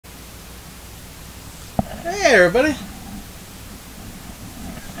Hey everybody!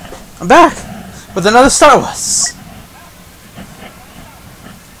 I'm back with another Star Wars!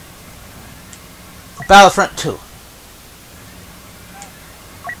 Battlefront 2.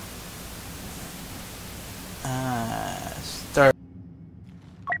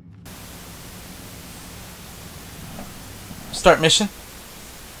 Start mission.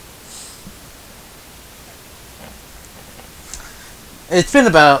 It's been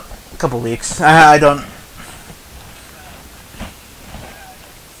about a couple weeks. I don't...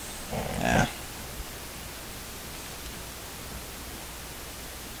 Yeah.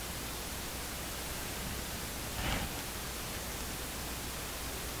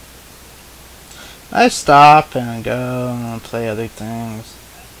 I stop and go and play other things.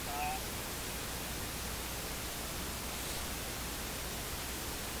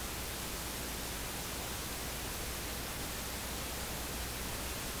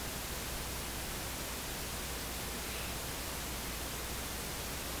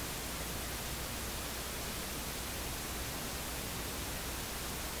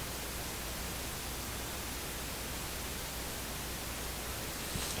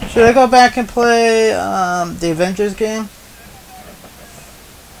 Should I go back and play the Avengers game?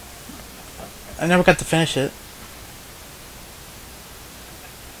 I never got to finish it.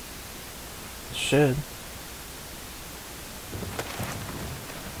 Should.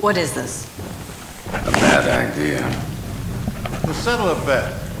 What is this? A bad idea. We'll settle a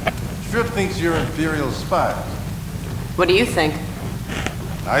bet. Trip thinks you're Imperial spies. What do you think?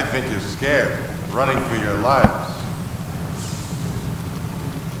 I think you're scared, running for your lives.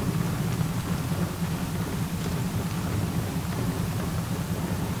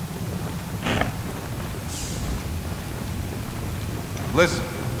 Listen,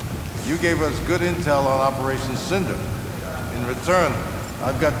 you gave us good intel on Operation Cinder. In return,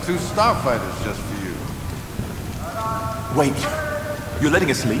 I've got 2 starfighters just for you. Wait, you're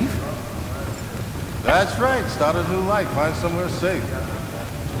letting us leave? That's right. Start a new life. Find somewhere safe.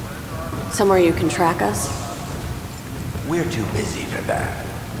 Somewhere you can track us? We're too busy for that.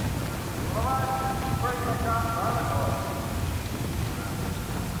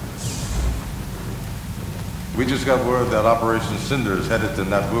 We just got word that Operation Cinder is headed to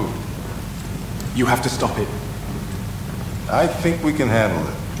Naboo. You have to stop it. I think we can handle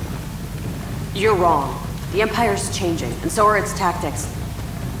it. You're wrong. The Empire's changing, and so are its tactics.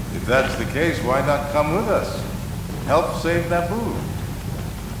 If that's the case, why not come with us? Help save Naboo.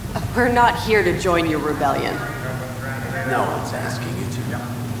 We're not here to join your rebellion. No one's asking you to.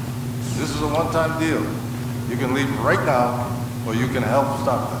 This is a one-time deal. You can leave right now, or you can help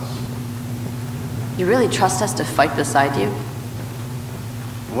stop us. You really trust us to fight beside you?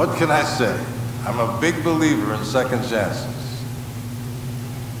 What can I say? I'm a big believer in second chances.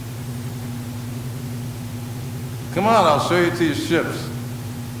 Come on, I'll show you to your ships.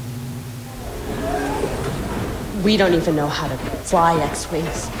 We don't even know how to fly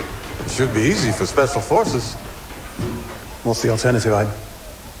X-Wings. It should be easy for Special Forces. What's the alternative, Ide?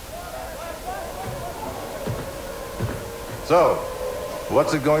 So,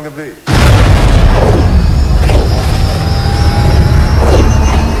 what's it going to be?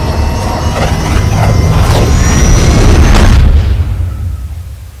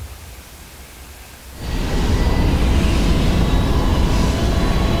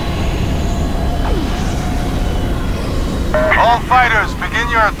 All fighters, begin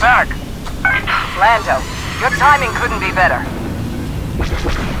your attack! Lando, your timing couldn't be better.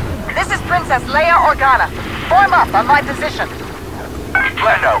 This is Princess Leia Organa. Form up on my position.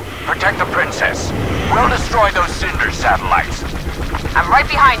 Lando, protect the princess. We'll destroy those Cinder satellites. I'm right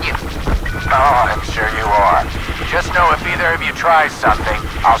behind you. Oh, I'm sure you are. Just know if either of you tries something,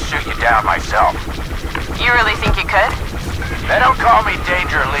 I'll shoot you down myself. You really think you could? They don't call me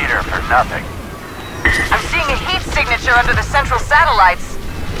Danger Leader for nothing. I'm seeing a heat signature under the central satellites.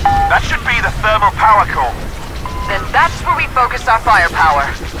 That should be the thermal power core. Then that's where we focus our firepower.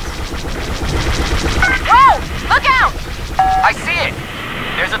 Whoa! Look out! I see it.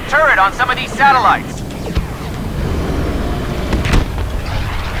 There's a turret on some of these satellites.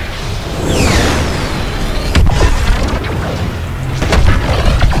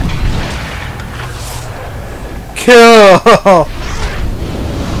 Kill!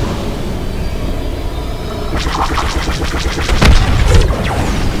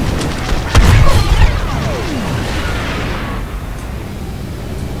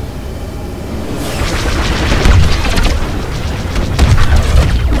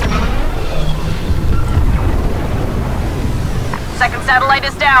 Second satellite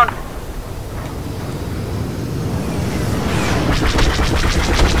is down.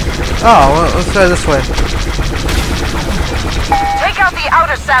 Oh, well, let's try this way.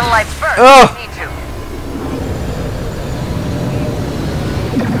 outer satellites first Oh. if you need to.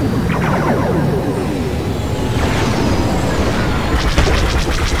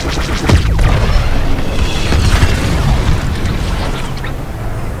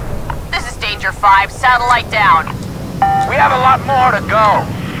 This is Danger 5, satellite down. We have a lot more to go.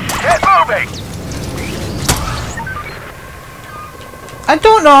 Get moving! I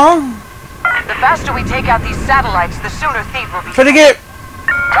don't know. The faster we take out these satellites, the sooner Thief will be Try to get.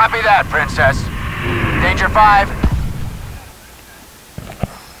 Copy that, Princess. Danger 5.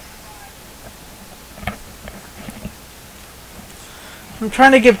 I'm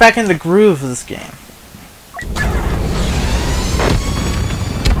trying to get back in the groove of this game.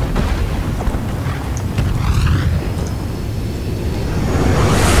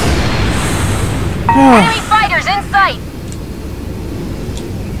 Enemy fighters in sight!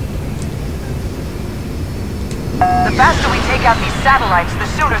 The faster we take out these satellites, the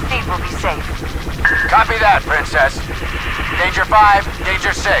sooner Thief will be safe. Copy that, Princess. Danger 5,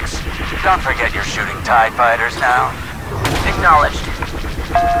 Danger 6. Don't forget you're shooting TIE fighters now. Acknowledged.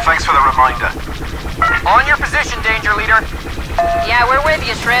 Thanks for the reminder. On your position, Danger Leader. Yeah, we're with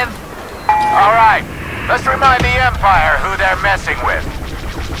you, Shriv. All right, let's remind the Empire who they're messing with.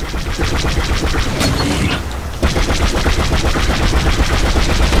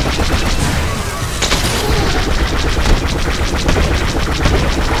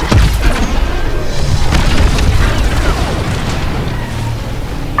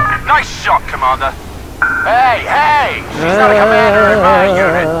 Nice shot, Commander. Hey, hey! She's not a commander in my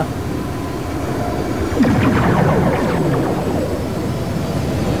unit.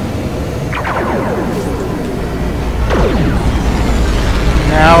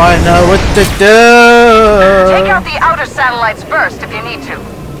 Now I know what to do. Take out the outer satellites first if you need to.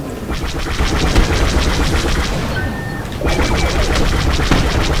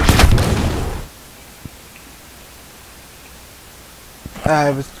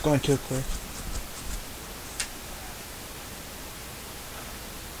 I was going too quick.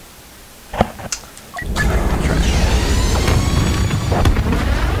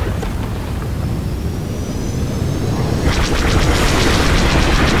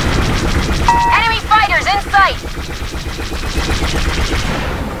 Enemy fighters in sight!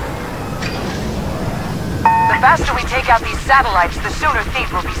 The faster we take out these satellites, the sooner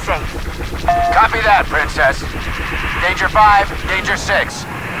Thief will be safe. Copy that, Princess. Danger 5, Danger 6.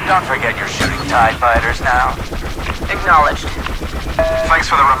 Don't forget you're shooting TIE fighters now. Acknowledged. Thanks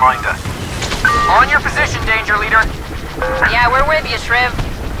for the reminder. On your position, Danger Leader. Yeah, we're with you, Shriv.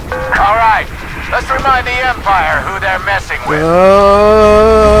 All right, let's remind the Empire who they're messing with. Oh.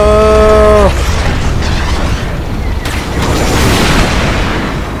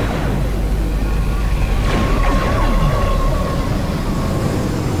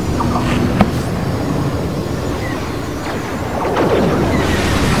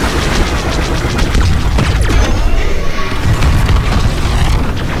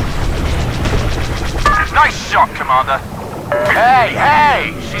 Nice shot, Commander. Hey,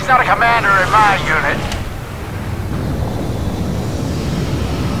 hey! She's not a commander in my unit.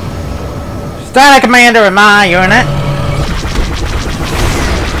 Start a commander in my unit.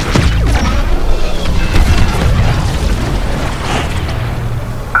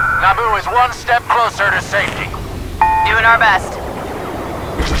 Naboo is one step closer to safety. Doing our best.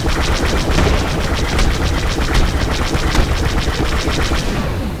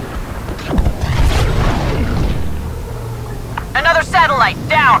 Another satellite,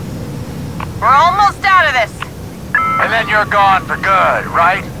 down! We're almost out of this! And then you're gone for good,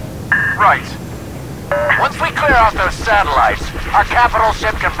 right? Right. Once we clear out those satellites, our capital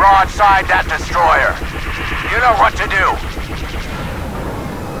ship can broadside that destroyer. You know what to do.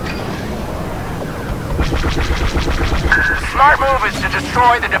 The smart move is to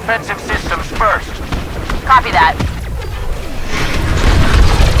destroy the defensive systems first. Copy that.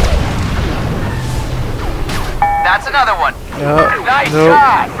 That's another one. Nice Nope.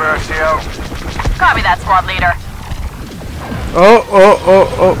 shot, Versio. Copy that, squad leader. Oh, oh,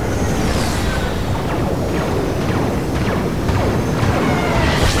 oh, oh.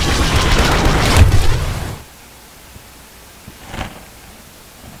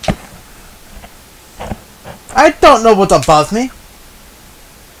 I don't know what's above me.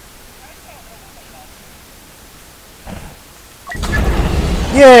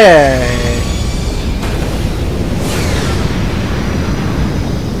 Yay!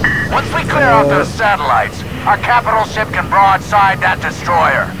 Once we clear out those satellites, our capital ship can broadside that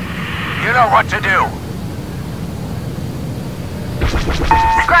destroyer. You know what to do.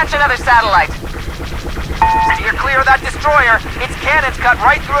 Scratch another satellite. You're clear of that destroyer. Its cannons cut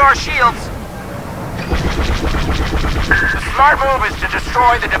right through our shields. The smart move is to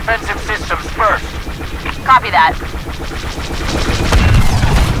destroy the defensive systems first. Copy that.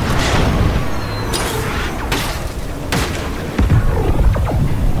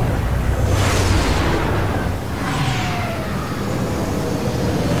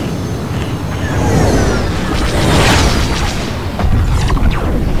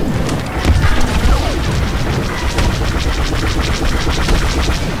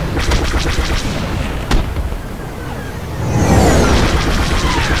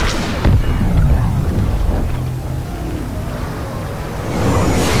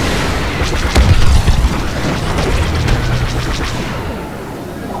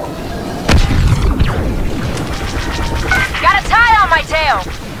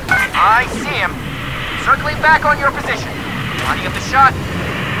 I see him. Circling back on your position. Lining up the shot.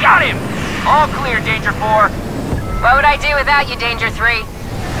 Got him! All clear, Danger 4. What would I do without you, Danger 3?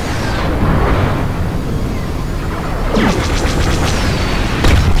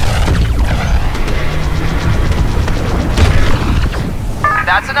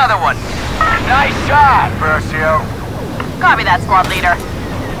 That's another one. Nice shot, Versio. Copy that, squad leader.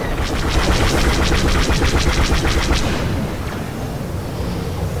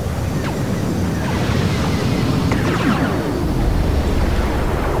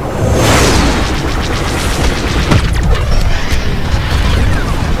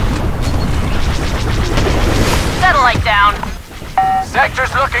 Satellite down.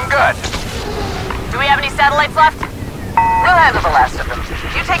 Sector's looking good. Do we have any satellites left? We'll handle the last of them.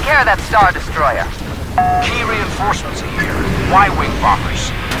 You take care of that Star Destroyer. Key reinforcements are here. Y-wing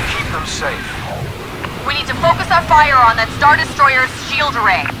bombers. Keep them safe. We need to focus our fire on that Star Destroyer's shield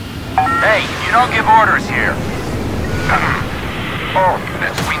array. Hey, you don't give orders here. All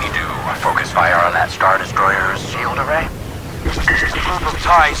units, we need to focus fire on that Star Destroyer's shield array. A group of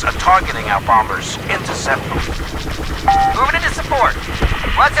TIEs are targeting our bombers. Intercept them. Moving into support.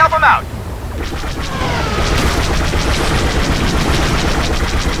 Let's help them out.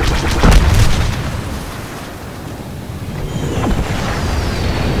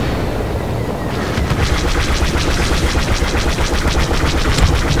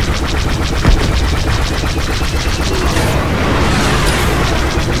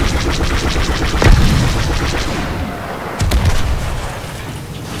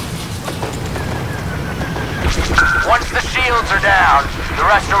 Once the shields are down, the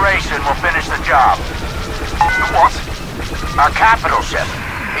restoration will finish the job. What? Our capital ship.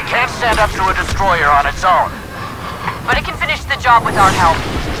 It can't stand up to a destroyer on its own. But it can finish the job with our help.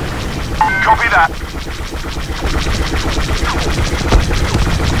 Copy that.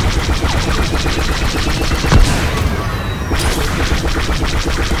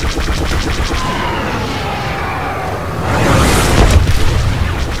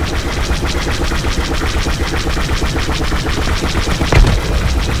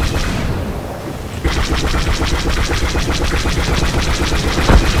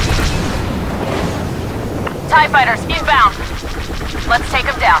 TIE fighters, inbound. Let's take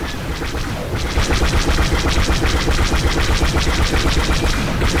them down.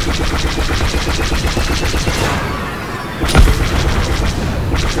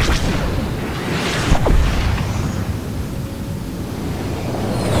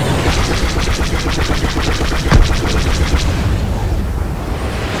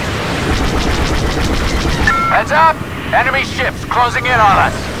 Heads up! Enemy ships closing in on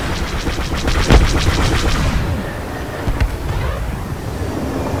us.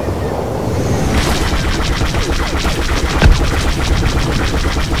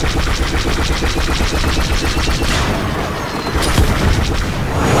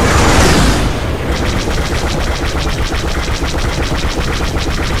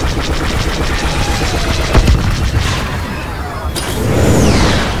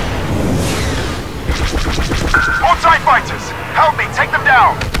 More TIE fighters! Help me, take them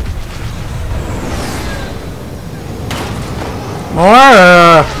down!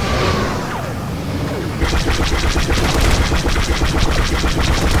 More.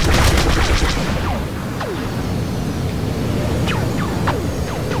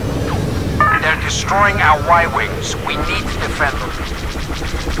 They're destroying our Y-wings. We need to defend them.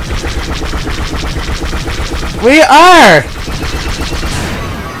 We are.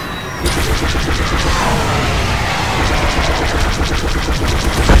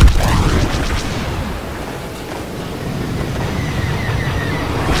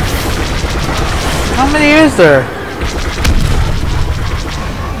 How many is there?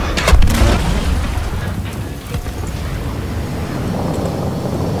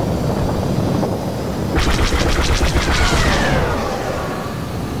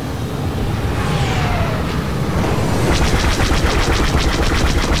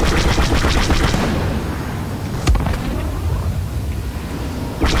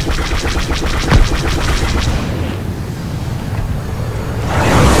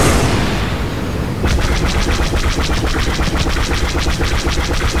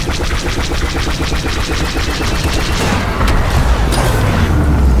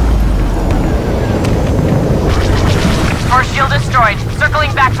 First shield destroyed.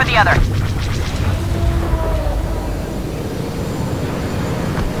 Circling back for the other.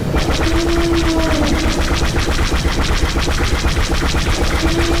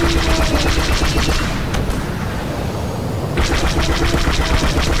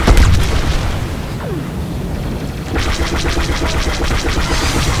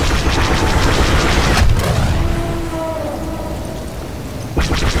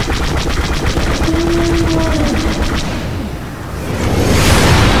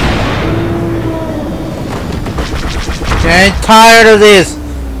 Getting tired of these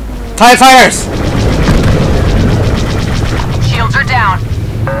TIE fighters! Shields are down.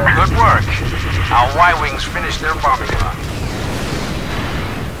 Good work. Our Y-Wings finished their bombing run.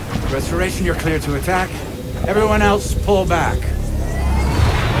 Restoration, you're clear to attack. Everyone else, pull back.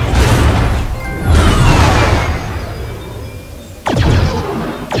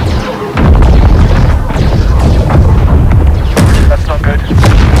 That's not good.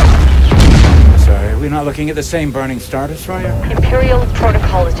 Sorry, we're not looking at the same burning Star Destroyer? Imperial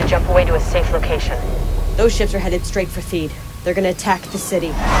protocol is to jump away to a safe location. Those ships are headed straight for Theed. They're gonna attack the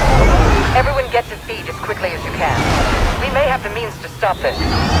city. Everyone get to feed as quickly as you can. We may have the means to stop this.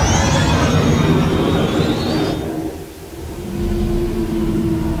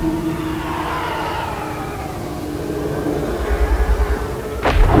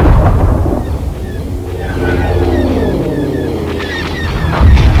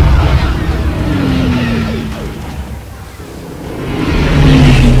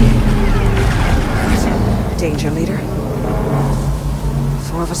 Danger, leader.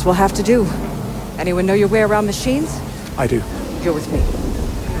 4 of us will have to do. Anyone know your way around machines? I do. You're with me.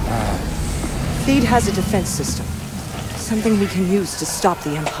 Theed has a defense system. Something we can use to stop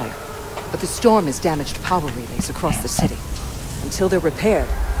the Empire. But the storm has damaged power relays across the city. Until they're repaired,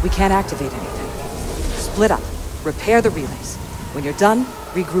 we can't activate anything. Split up. Repair the relays. When you're done,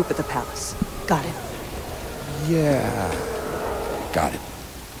 regroup at the palace. Got it? Yeah. Got it.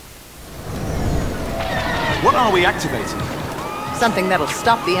 What are we activating? Something that'll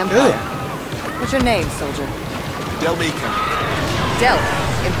stop the Empire. What's your name, soldier? Delmica. Del,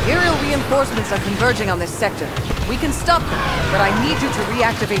 Imperial reinforcements are converging on this sector. We can stop them, but I need you to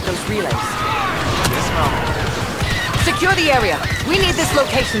reactivate those relays. Yes, ma'am. Secure the area. We need this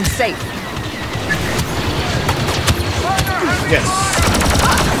location safe. Yes.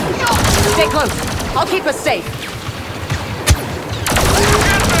 Stay close. I'll keep us safe.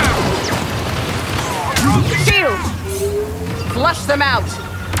 Shield! Flush them out.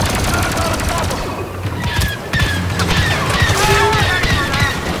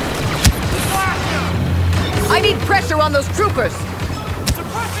 I need pressure on those troopers.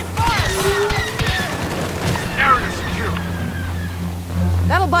 Area secure.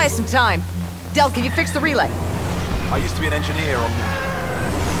 That'll buy us some time. Del, can you fix the relay? I used to be an engineer on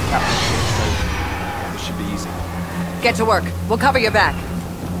captain ship, so this should be easy. Get to work. We'll cover your back.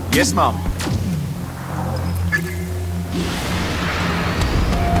 Yes, ma'am.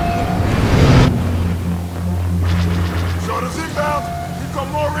 Shoulders inbound. We've got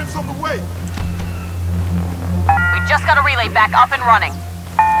more rims on the way. We just got a relay back up and running.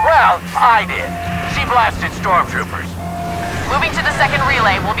 Well, I did. She blasted stormtroopers. Moving to the second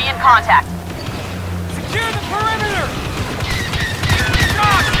relay. We'll be in contact. Secure the perimeter!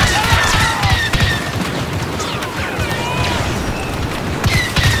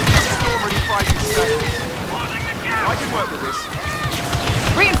 Already fighting seconds. I can work with this.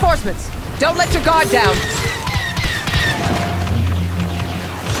 Reinforcements! Don't let your guard down!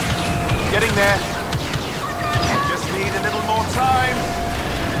 Getting there. Just need a little more time.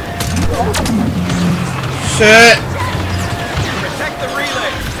 Shit! Protect the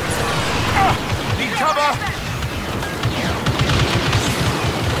relay. Need cover.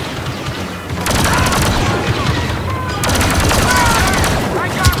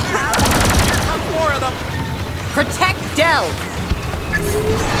 Four of them. Protect Del!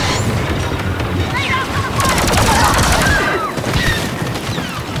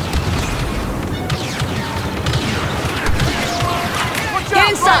 Get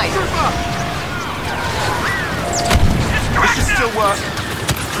inside! This should still work.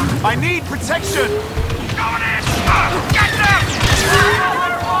 I need protection. Coming in! Get them!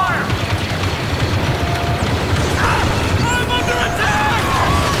 I'm under attack!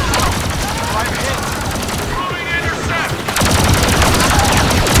 I'm hit. Moving intercept!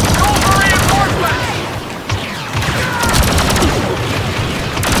 Over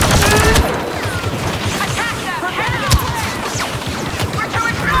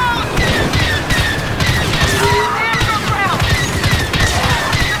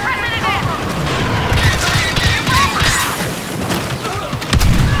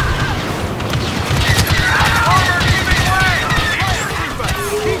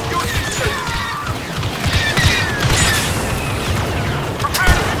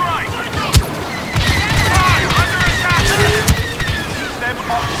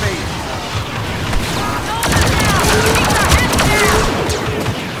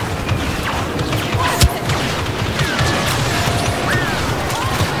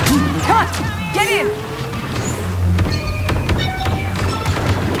on! Get in!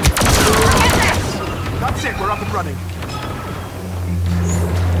 That's it, we're up and running.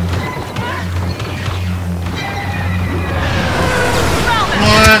 Come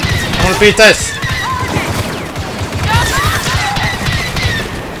on! I want to beat this!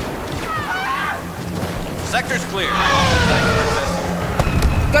 Sector's clear.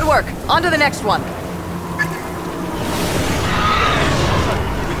 Good work. On to the next one.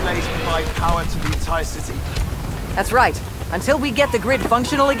 Relays provide power to the entire city. That's right. Until we get the grid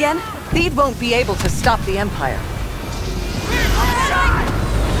functional again, Theed won't be able to stop the Empire.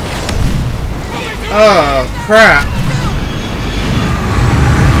 Oh, crap.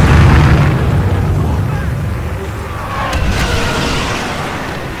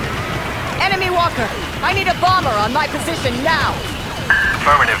 Enemy walker! I need a bomber on my position now!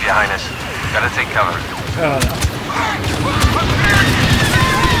 Affirmative, Your Highness. Gotta take cover. Oh, no.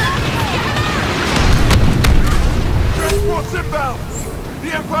 Transport's inbound!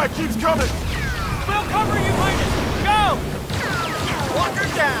 The Empire keeps coming! We'll cover you, Highness! Go! Walker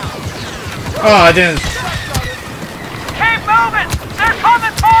down! Oh, I didn't. Keep moving! They're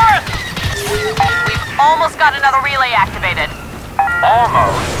coming for us! We've almost got another relay activated.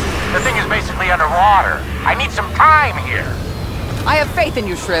 Almost. The thing is basically underwater. I need some time here. I have faith in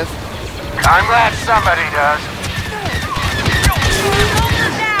you, Shriv. I'm glad somebody does.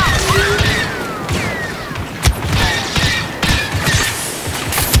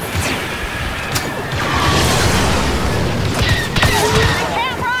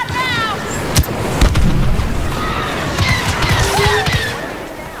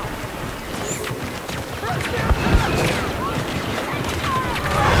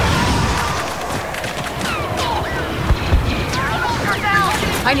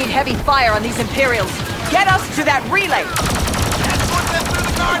 I need heavy fire on these Imperials. Get us to that relay!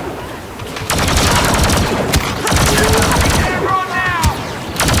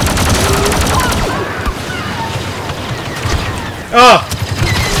 Oh!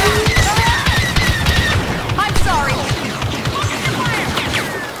 I'm sorry!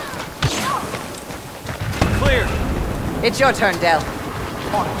 Clear! It's your turn, Del.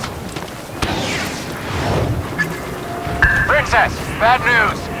 On it. Princess, bad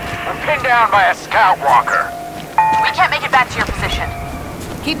news. We're pinned down by a scout walker. We can't make it back to your position.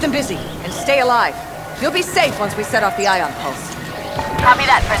 Keep them busy, and stay alive. You'll be safe once we set off the ion pulse. Copy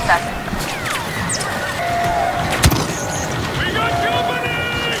that, Princess. We got company!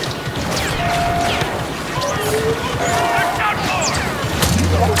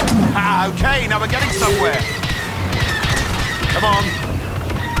 Ah, okay, now we're getting somewhere. Come on.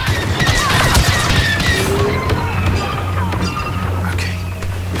 Okay,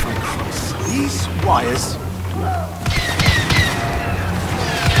 if I cross these wires...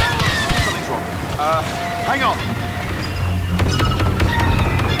 Something's wrong. Hang on.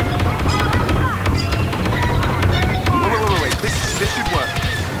 Wait. This should work.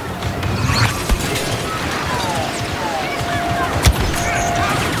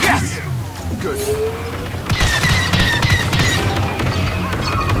 Yes! Good.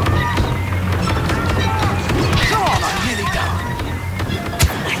 Come on, I'm nearly done.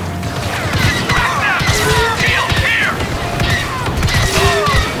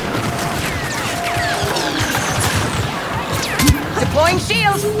 Deploying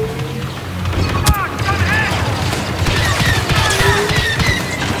shields!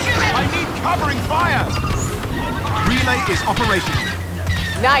 I need covering fire! Relay is operational.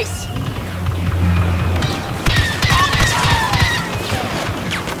 Nice!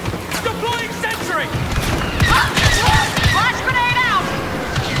 Deploying sentry! Launch grenade out!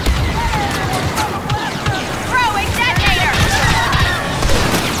 Throwing detonator!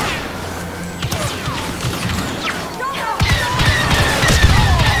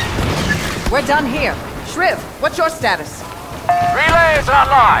 We're done here. Shriv, what's your status? Relay is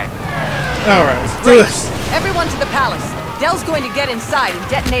online. Alright, let's do this. Everyone to the palace. Del's going to get inside and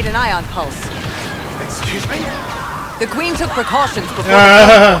detonate an ion pulse. Excuse me? The Queen took precautions before the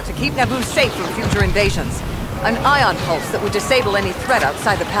war to keep Naboo safe from future invasions. An ion pulse that would disable any threat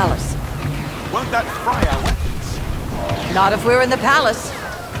outside the palace. Won't that fry our weapons? Not if we're in the palace.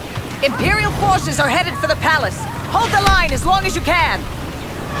 Imperial forces are headed for the palace. Hold the line as long as you can.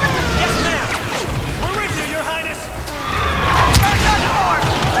 Yes, ma'am! We're with you, Your Highness!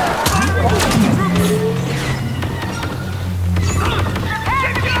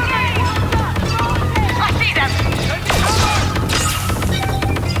 I see them!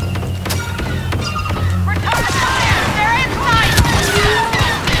 Return fire! They're inside!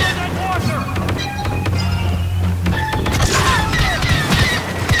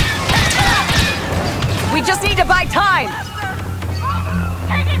 my time!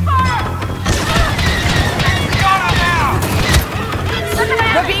 Taking fire! Got him now!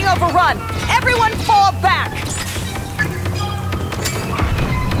 We're being overrun! Everyone fall back!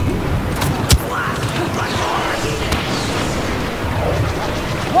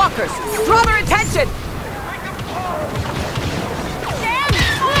 Walkers, draw their attention! Stand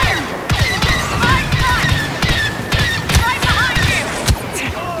clear! Right front! Right behind you!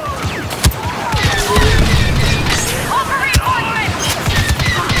 Over reinforcements!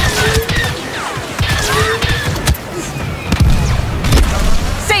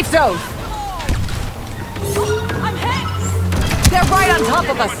 Safe zone! I'm hit! They're right on top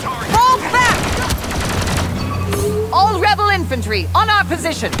of us! Fall back! All rebel infantry, on our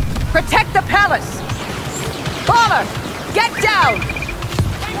position! Protect the palace! Bomber, get down!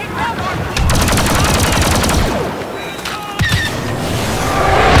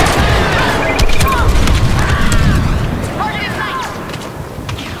 Target in sight!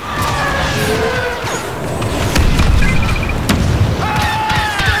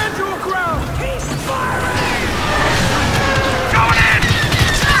 Stand your ground! Keep firing! Going in!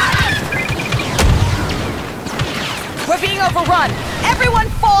 We're being overrun! Everyone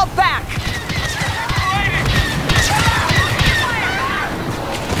fall back!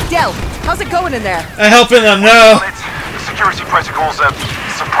 Del, how's it going in there? I'm helping them now. The security protocols are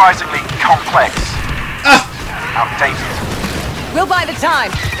surprisingly complex. Outdated. We'll buy the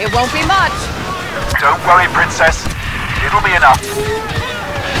time. It won't be much. Don't worry, Princess. It'll be enough.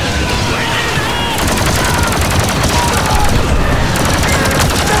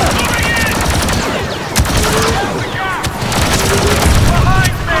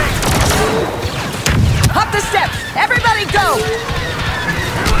 Up the steps! Everybody go!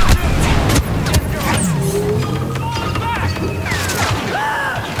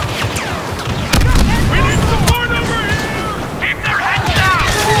 We need support over here! Keep their heads down!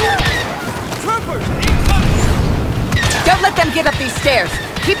 Troopers, incoming! Don't let them get up these stairs.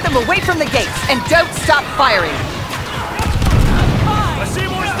 Keep them away from the gates, and don't stop firing. I see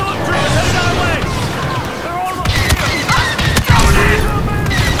more stormtroopers headed our way! They're all...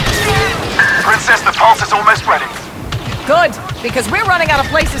 Princess, the pulse is almost ready. Good, because we're running out of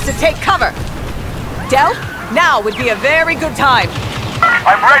places to take cover. Del, now would be a very good time.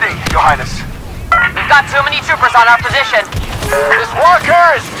 I'm ready, Your Highness. We've got too many troopers on our position. This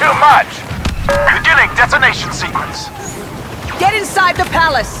walker is too much. Beginning detonation sequence. Get inside the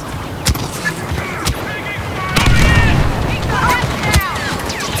palace.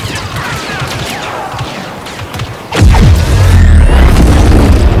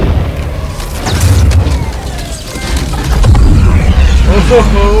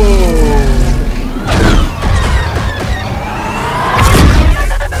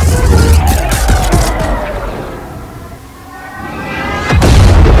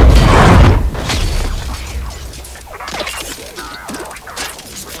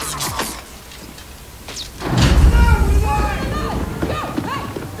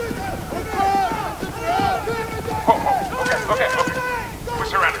 Okay. We're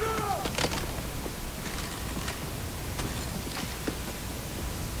surrounded.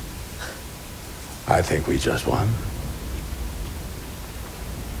 I think we just won.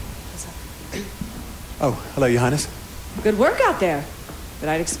 Oh, hello, Your Highness. Good work out there. But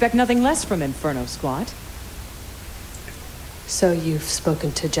I'd expect nothing less from Inferno Squad. So you've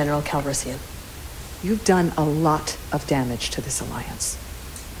spoken to General Calrissian? You've done a lot of damage to this alliance.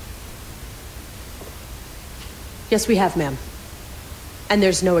 Yes, we have, ma'am. And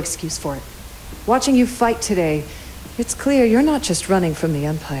there's no excuse for it. Watching you fight today, it's clear you're not just running from the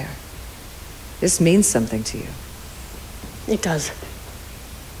Empire. This means something to you. It does.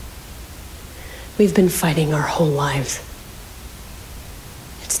 We've been fighting our whole lives.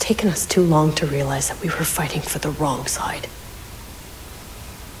 It's taken us too long to realize that we were fighting for the wrong side.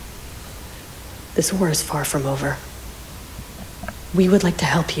 This war is far from over. We would like to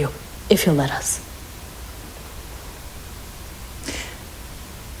help you, if you'll let us.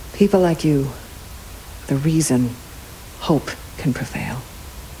 People like you, the reason hope can prevail.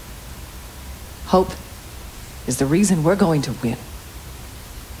 Hope is the reason we're going to win.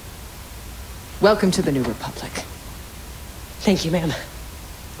 Welcome to the New Republic. Thank you, ma'am.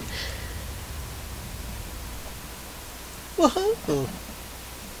 Woohoo!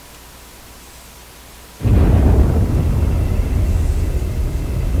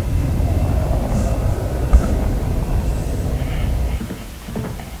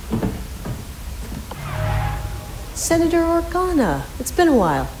 Senator Organa, it's been a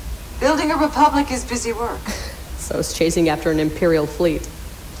while. Building a republic is busy work. So is chasing after an Imperial fleet.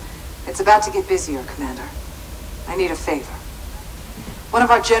 It's about to get busier, Commander. I need a favor. One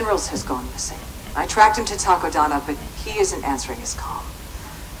of our generals has gone missing. I tracked him to Takodana, but he isn't answering his call.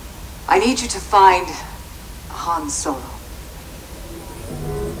 I need you to find Han Solo.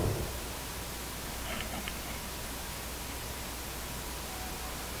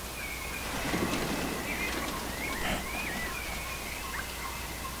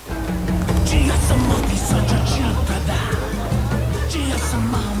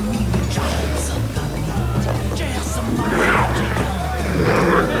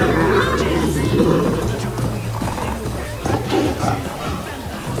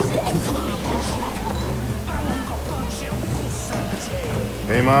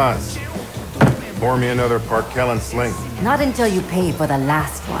 Hey, Maz. Pour me another Parkel and Sling. Not until you pay for the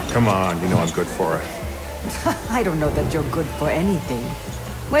last one. Come on, you know I'm good for it. I don't know that you're good for anything.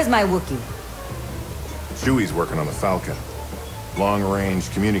 Where's my Wookiee? Chewie's working on the Falcon. Long-range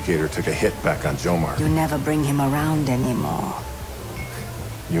communicator took a hit back on Jomar. You never bring him around anymore.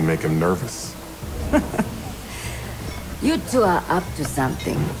 You make him nervous. You two are up to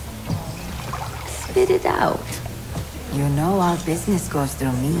something. Spit it out. You know all business goes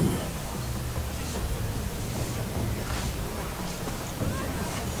through me.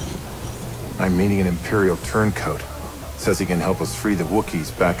 I'm meeting an Imperial turncoat. Says he can help us free the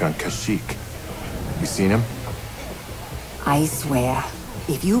Wookiees back on Kashyyyk. You seen him? I swear,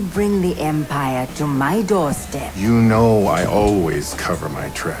 if you bring the Empire to my doorstep... You know I always cover my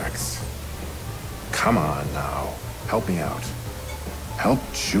tracks. Come on now. Help me out. Help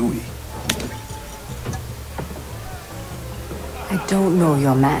Chewie. I don't know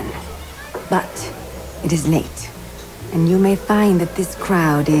your man, but it is Nate. And you may find that this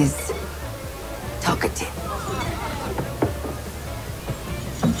crowd is... talkative.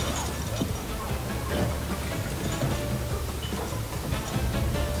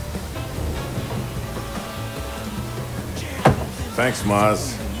 Thanks,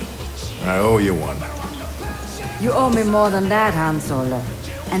 Maz. I owe you one. You owe me more than that, Han Solo.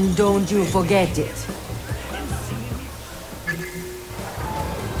 And don't you forget it.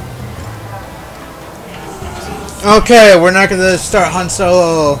 Okay, we're not gonna start Han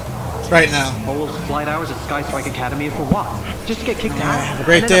Solo right now. All those flight hours at Sky Strike Academy for what? Just to get kicked out? Have a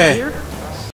great day.